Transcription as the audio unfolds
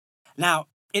Now,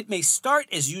 it may start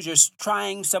as you just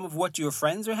trying some of what your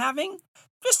friends are having,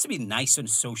 just to be nice and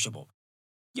sociable.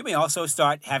 You may also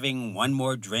start having one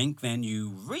more drink than you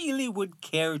really would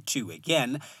care to,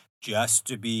 again, just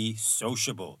to be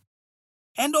sociable.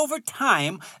 And over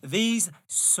time, these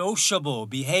sociable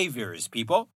behaviors,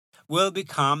 people, will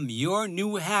become your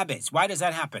new habits. Why does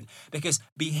that happen? Because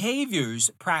behaviors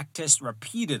practiced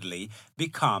repeatedly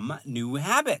become new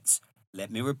habits. Let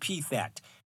me repeat that.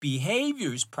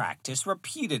 Behaviors practiced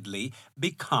repeatedly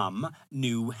become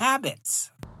new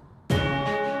habits.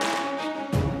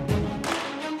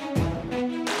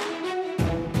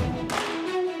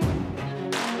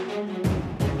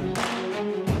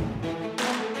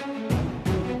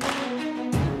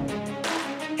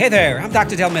 Hey there, I'm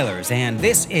Dr. Del Millers, and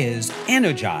this is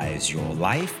Energize Your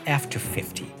Life After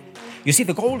 50. You see,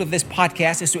 the goal of this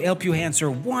podcast is to help you answer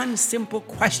one simple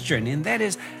question, and that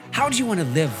is, how do you want to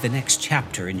live the next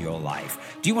chapter in your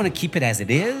life? Do you want to keep it as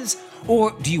it is,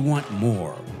 or do you want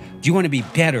more? Do you want to be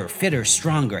better, fitter,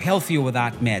 stronger, healthier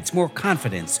without meds, more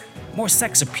confidence, more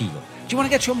sex appeal? Do you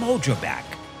want to get your mojo back?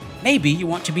 Maybe you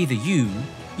want to be the you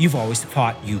you've always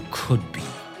thought you could be.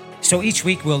 So each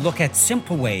week we'll look at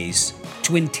simple ways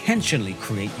to intentionally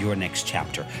create your next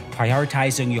chapter,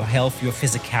 prioritizing your health, your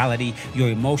physicality, your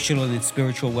emotional and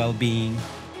spiritual well-being,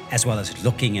 as well as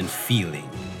looking and feeling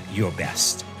your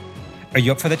best. Are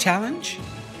you up for the challenge?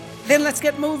 Then let's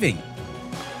get moving.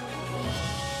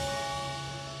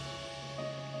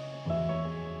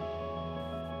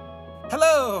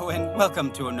 Hello, and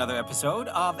welcome to another episode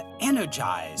of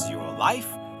Energize Your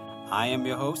Life. I am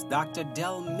your host, Dr.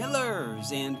 Del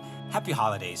Millers, and happy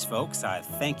holidays, folks. I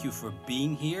thank you for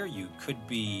being here. You could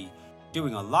be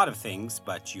doing a lot of things,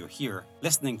 but you're here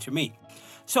listening to me.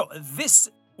 So this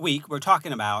week, we're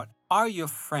talking about, are your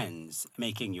friends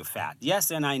making you fat?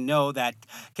 Yes, and I know that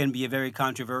can be a very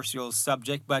controversial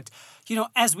subject, but,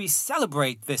 as we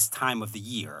celebrate this time of the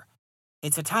year,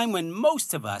 it's a time when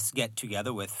most of us get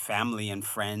together with family and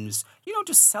friends,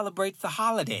 to celebrate the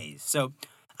holidays. So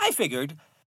I figured,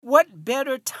 what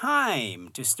better time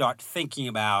to start thinking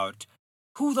about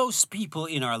who those people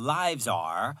in our lives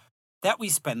are that we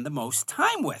spend the most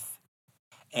time with?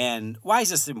 And why is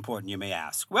this important, you may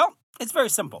ask? Well, it's very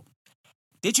simple.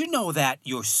 Did you know that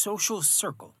your social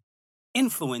circle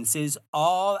influences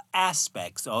all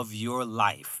aspects of your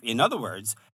life? In other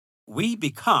words, we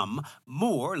become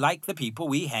more like the people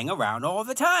we hang around all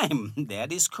the time.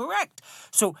 That is correct.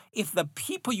 So, if the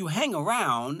people you hang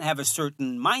around have a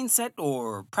certain mindset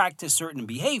or practice certain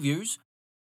behaviors,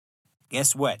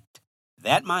 guess what?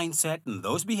 That mindset and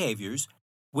those behaviors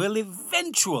will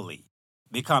eventually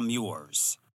become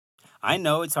yours. I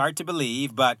know it's hard to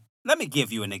believe, but let me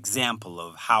give you an example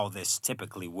of how this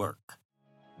typically works.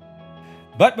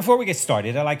 But before we get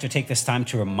started, I'd like to take this time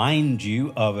to remind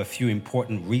you of a few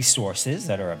important resources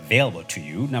that are available to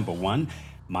you. Number one,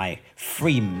 my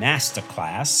free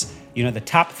masterclass. The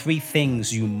top 3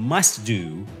 things you must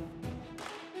do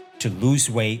to lose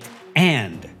weight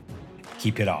and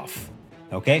keep it off.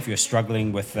 Okay, if you're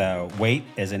struggling with weight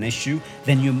as an issue,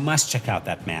 then you must check out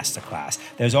that masterclass.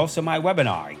 There's also my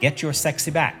webinar, Get Your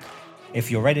Sexy Back. If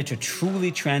you're ready to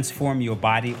truly transform your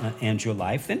body and your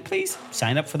life, then please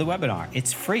sign up for the webinar.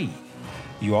 It's free.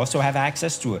 You also have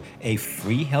access to a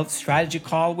free health strategy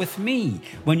call with me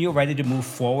when you're ready to move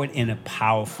forward in a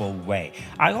powerful way.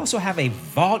 I also have a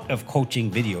vault of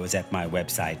coaching videos at my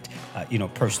website,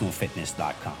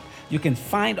 personalfitness.com. You can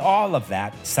find all of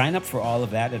that, sign up for all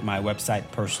of that at my website,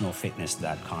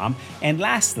 personalfitness.com. And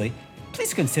lastly,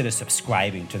 please consider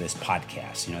subscribing to this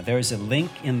podcast. There is a link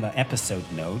in the episode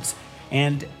notes.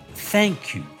 And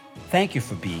thank you. Thank you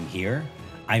for being here.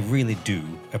 I really do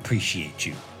appreciate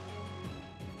you.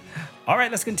 All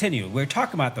right, let's continue. We're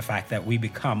talking about the fact that we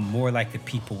become more like the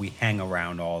people we hang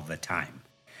around all the time.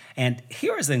 And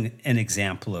here is an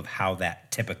example of how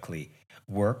that typically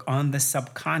works on the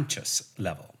subconscious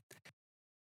level.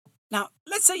 Now,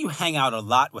 let's say you hang out a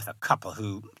lot with a couple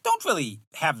who don't really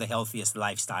have the healthiest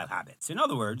lifestyle habits. In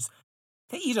other words,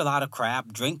 they eat a lot of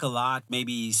crap, drink a lot,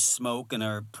 maybe smoke, and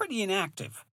are pretty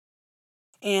inactive.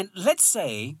 And let's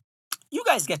say you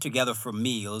guys get together for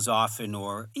meals often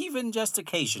or even just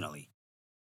occasionally.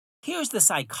 Here's the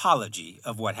psychology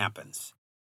of what happens.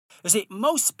 You see,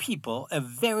 most people are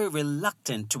very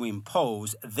reluctant to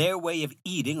impose their way of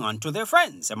eating onto their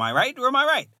friends. Am I right or am I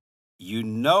right? You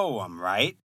know I'm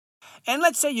right. And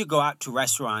let's say you go out to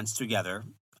restaurants together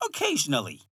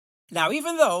occasionally. Now,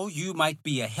 even though you might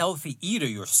be a healthy eater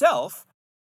yourself,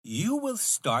 you will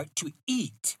start to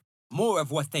eat more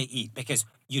of what they eat because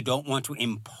you don't want to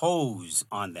impose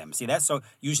on them. See, that's so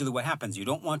usually what happens. You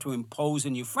don't want to impose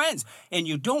on your friends, and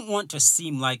you don't want to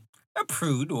seem like a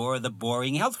prude, or the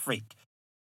boring health freak.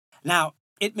 Now,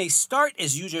 it may start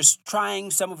as you just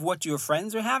trying some of what your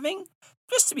friends are having,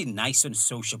 just to be nice and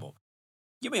sociable.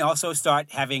 You may also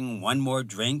start having one more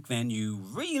drink than you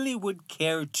really would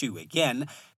care to, again,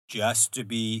 just to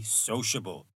be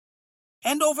sociable.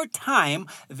 And over time,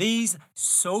 these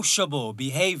sociable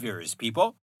behaviors,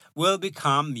 people, will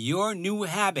become your new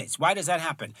habits. Why does that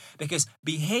happen? Because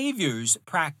behaviors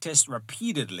practiced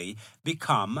repeatedly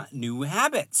become new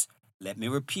habits. Let me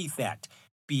repeat that.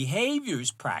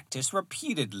 Behaviors practiced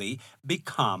repeatedly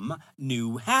become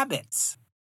new habits.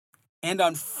 And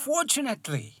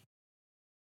unfortunately,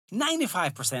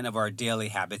 95% of our daily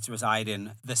habits reside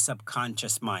in the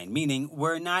subconscious mind, meaning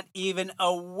we're not even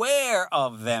aware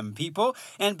of them, people.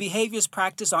 And behaviors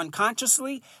practiced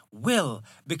unconsciously will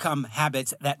become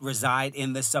habits that reside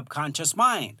in the subconscious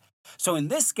mind. So, in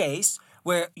this case,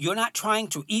 where you're not trying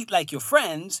to eat like your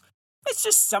friends, it's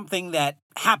just something that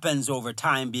happens over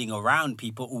time being around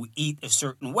people who eat a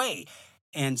certain way.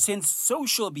 And since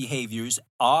social behaviors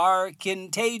are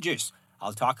contagious,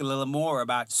 I'll talk a little more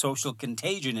about social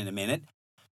contagion in a minute.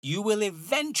 You will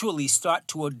eventually start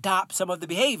to adopt some of the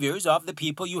behaviors of the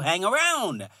people you hang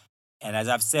around. And as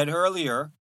I've said earlier,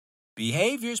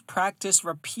 behaviors practiced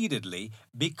repeatedly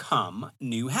become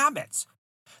new habits.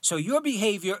 So your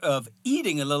behavior of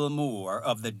eating a little more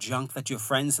of the junk that your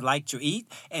friends like to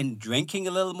eat and drinking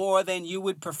a little more than you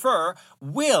would prefer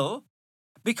will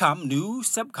become new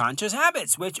subconscious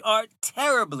habits, which are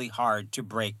terribly hard to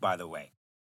break, by the way.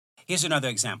 Here's another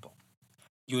example.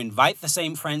 You invite the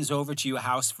same friends over to your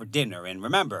house for dinner, and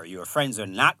remember, your friends are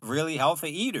not really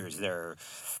healthy eaters. They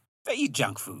eat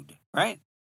junk food, right?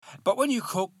 But when you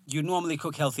cook, you normally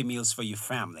cook healthy meals for your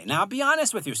family. Now, be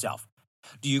honest with yourself.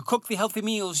 Do you cook the healthy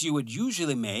meals you would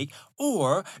usually make,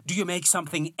 or do you make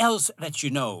something else that you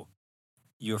know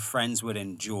your friends would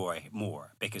enjoy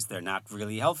more because they're not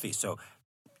really healthy? So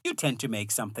you tend to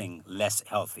make something less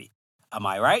healthy. Am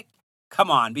I right? Come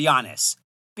on, be honest.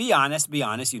 Be honest,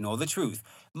 you know the truth.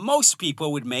 Most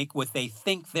people would make what they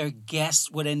think their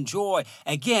guests would enjoy.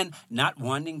 Again, not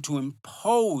wanting to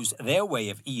impose their way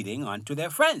of eating onto their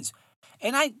friends.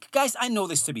 And I know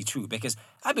this to be true because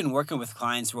I've been working with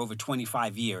clients for over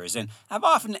 25 years, and I've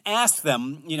often asked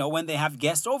them, when they have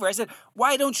guests over, I said,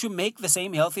 why don't you make the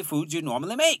same healthy foods you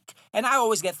normally make? And I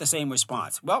always get the same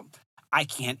response. Well, I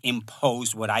can't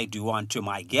impose what I do onto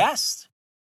my guests.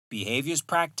 Behaviors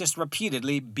practiced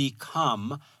repeatedly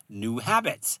become new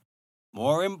habits.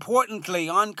 More importantly,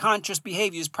 unconscious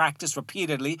behaviors practiced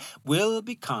repeatedly will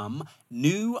become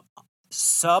new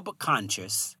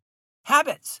subconscious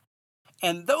habits.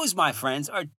 And those, my friends,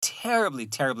 are terribly,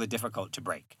 terribly difficult to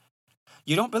break.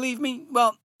 You don't believe me?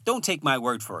 Well, don't take my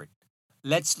word for it.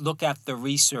 Let's look at the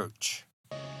research.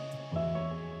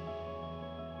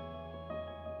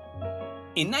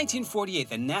 In 1948,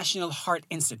 the National Heart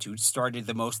Institute started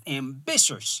the most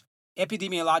ambitious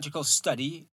epidemiological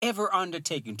study ever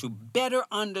undertaken to better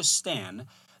understand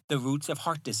the roots of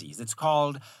heart disease. It's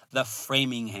called the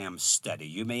Framingham Study.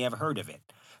 You may have heard of it.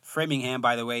 Framingham,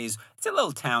 by the way, it's a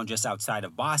little town just outside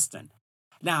of Boston.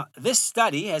 Now, this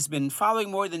study has been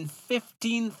following more than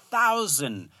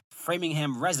 15,000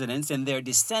 Framingham residents and their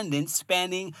descendants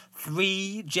spanning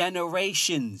 3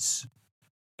 generations.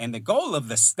 And the goal of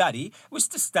the study was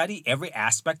to study every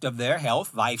aspect of their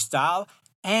health, lifestyle,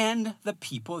 and the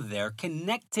people they're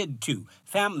connected to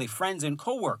family, friends, and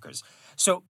coworkers.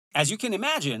 So, as you can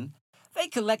imagine, they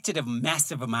collected a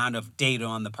massive amount of data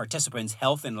on the participants'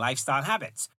 health and lifestyle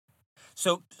habits.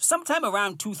 So, sometime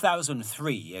around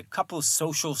 2003, a couple of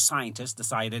social scientists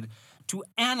decided to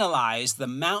analyze the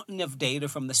mountain of data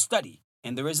from the study.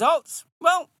 And the results,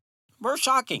 well, were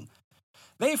shocking.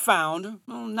 They found,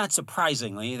 not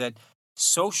surprisingly, that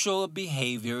social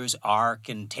behaviors are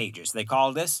contagious. They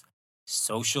call this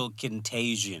social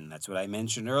contagion. That's what I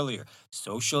mentioned earlier.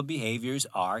 Social behaviors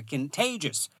are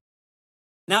contagious.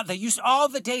 Now, they used all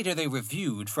the data they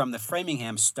reviewed from the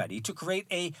Framingham study to create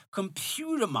a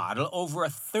computer model over a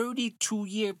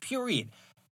 32-year period.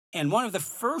 And one of the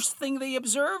first things they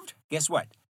observed, guess what?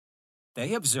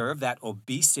 They observed that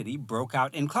obesity broke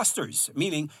out in clusters,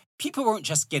 meaning people weren't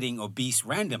just getting obese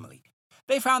randomly.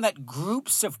 They found that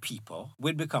groups of people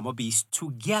would become obese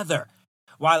together,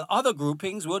 while other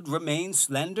groupings would remain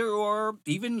slender or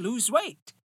even lose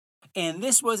weight. And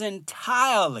this was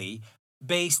entirely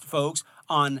based, folks,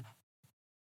 on,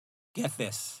 get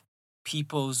this,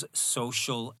 people's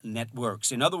social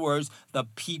networks. In other words, the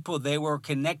people they were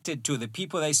connected to, the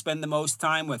people they spend the most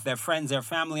time with, their friends, their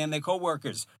family, and their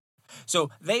coworkers.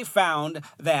 So they found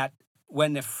that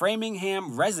when the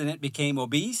Framingham resident became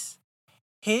obese,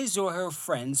 his or her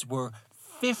friends were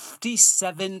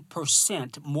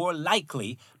 57% more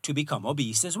likely to become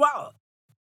obese as well.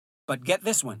 But get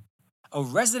this one. A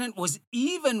resident was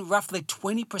even roughly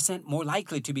 20% more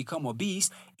likely to become obese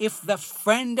if the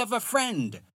friend of a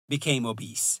friend became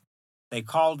obese. They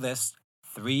called this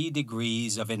 3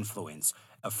 degrees of influence.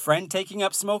 A friend taking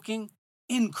up smoking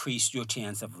increased your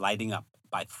chance of lighting up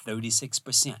by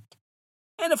 36%.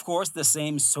 And of course, the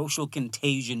same social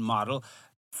contagion model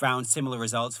found similar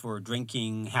results for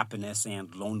drinking, happiness,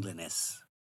 and loneliness.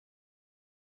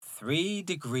 3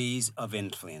 degrees of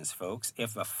influence, folks.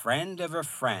 If a friend of a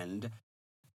friend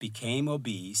became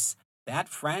obese, that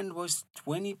friend was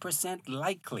 20%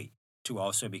 likely to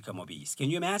also become obese. Can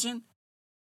you imagine?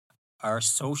 Our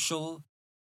social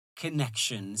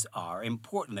connections are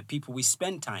important. The people we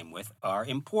spend time with are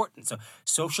important. So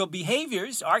social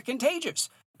behaviors are contagious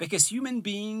because human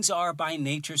beings are by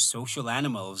nature social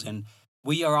animals and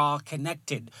we are all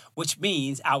connected, which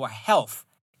means our health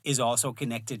is also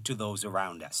connected to those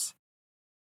around us.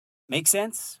 Make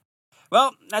sense?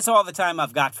 Well, that's all the time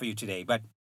I've got for you today, but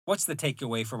what's the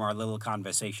takeaway from our little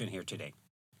conversation here today?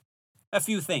 A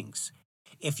few things.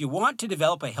 If you want to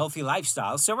develop a healthy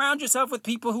lifestyle, surround yourself with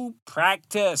people who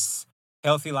practice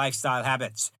healthy lifestyle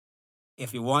habits.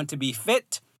 If you want to be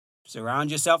fit, surround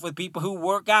yourself with people who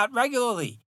work out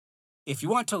regularly. If you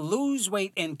want to lose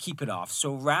weight and keep it off,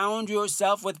 surround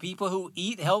yourself with people who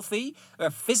eat healthy, are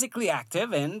physically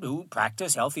active, and who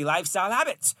practice healthy lifestyle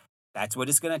habits. That's what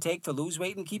it's going to take to lose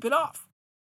weight and keep it off.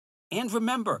 And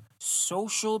remember,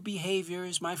 social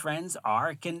behaviors, my friends,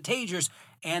 are contagious,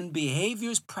 and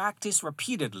behaviors practiced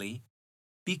repeatedly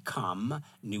become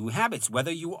new habits,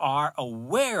 whether you are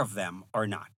aware of them or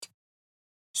not.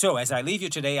 So as I leave you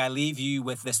today, I leave you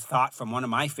with this thought from one of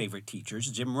my favorite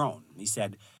teachers, Jim Rohn. He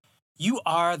said, "You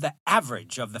are the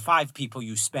average of the 5 people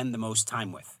you spend the most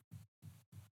time with."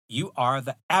 You are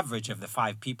the average of the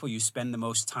 5 people you spend the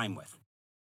most time with.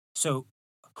 So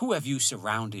who have you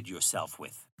surrounded yourself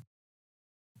with?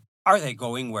 Are they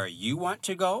going where you want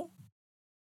to go?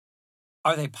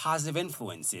 Are they positive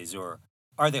influences or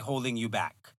are they holding you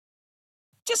back?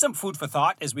 Just some food for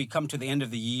thought as we come to the end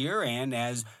of the year and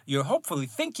as you're hopefully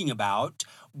thinking about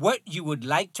what you would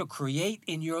like to create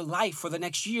in your life for the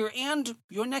next year and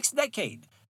your next decade.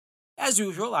 As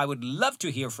usual, I would love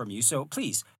to hear from you, so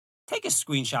please take a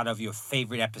screenshot of your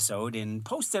favorite episode and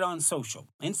post it on social,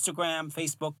 Instagram,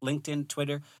 Facebook, LinkedIn,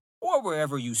 Twitter, or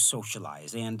wherever you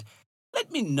socialize. And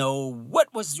let me know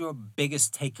what was your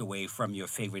biggest takeaway from your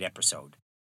favorite episode.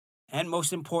 And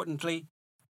most importantly,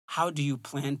 how do you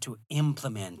plan to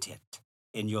implement it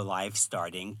in your life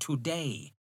starting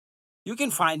today? You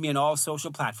can find me on all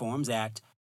social platforms at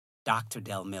Dr.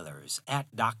 Del Millers,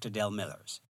 at Dr. Del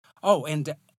Millers. Oh,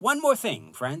 and one more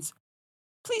thing, friends.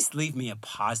 Please leave me a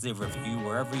positive review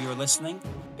wherever you're listening,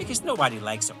 because nobody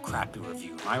likes a crappy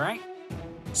review, am I right?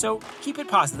 So keep it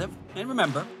positive, and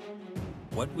remember,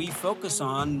 what we focus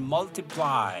on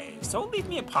multiplies. So leave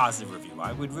me a positive review.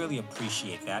 I would really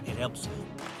appreciate that. It helps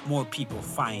more people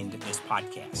find this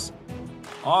podcast.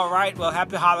 All right, well,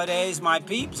 happy holidays, my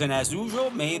peeps. And as usual,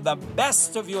 may the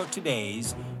best of your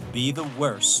todays be the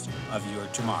worst of your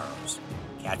tomorrows.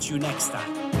 Catch you next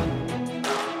time.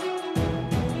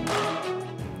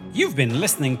 You've been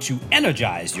listening to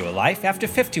Energize Your Life After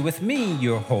 50 with me,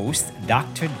 your host,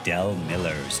 Dr. Del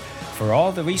Millers. For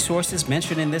all the resources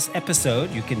mentioned in this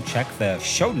episode, you can check the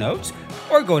show notes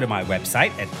or go to my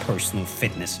website at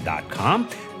personalfitness.com.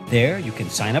 There, you can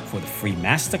sign up for the free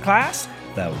masterclass,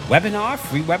 the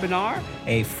free webinar,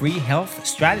 a free health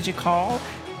strategy call,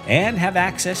 and have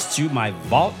access to my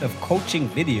vault of coaching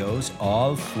videos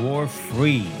all for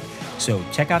free. So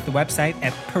check out the website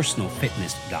at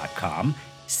personalfitness.com.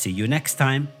 See you next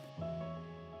time.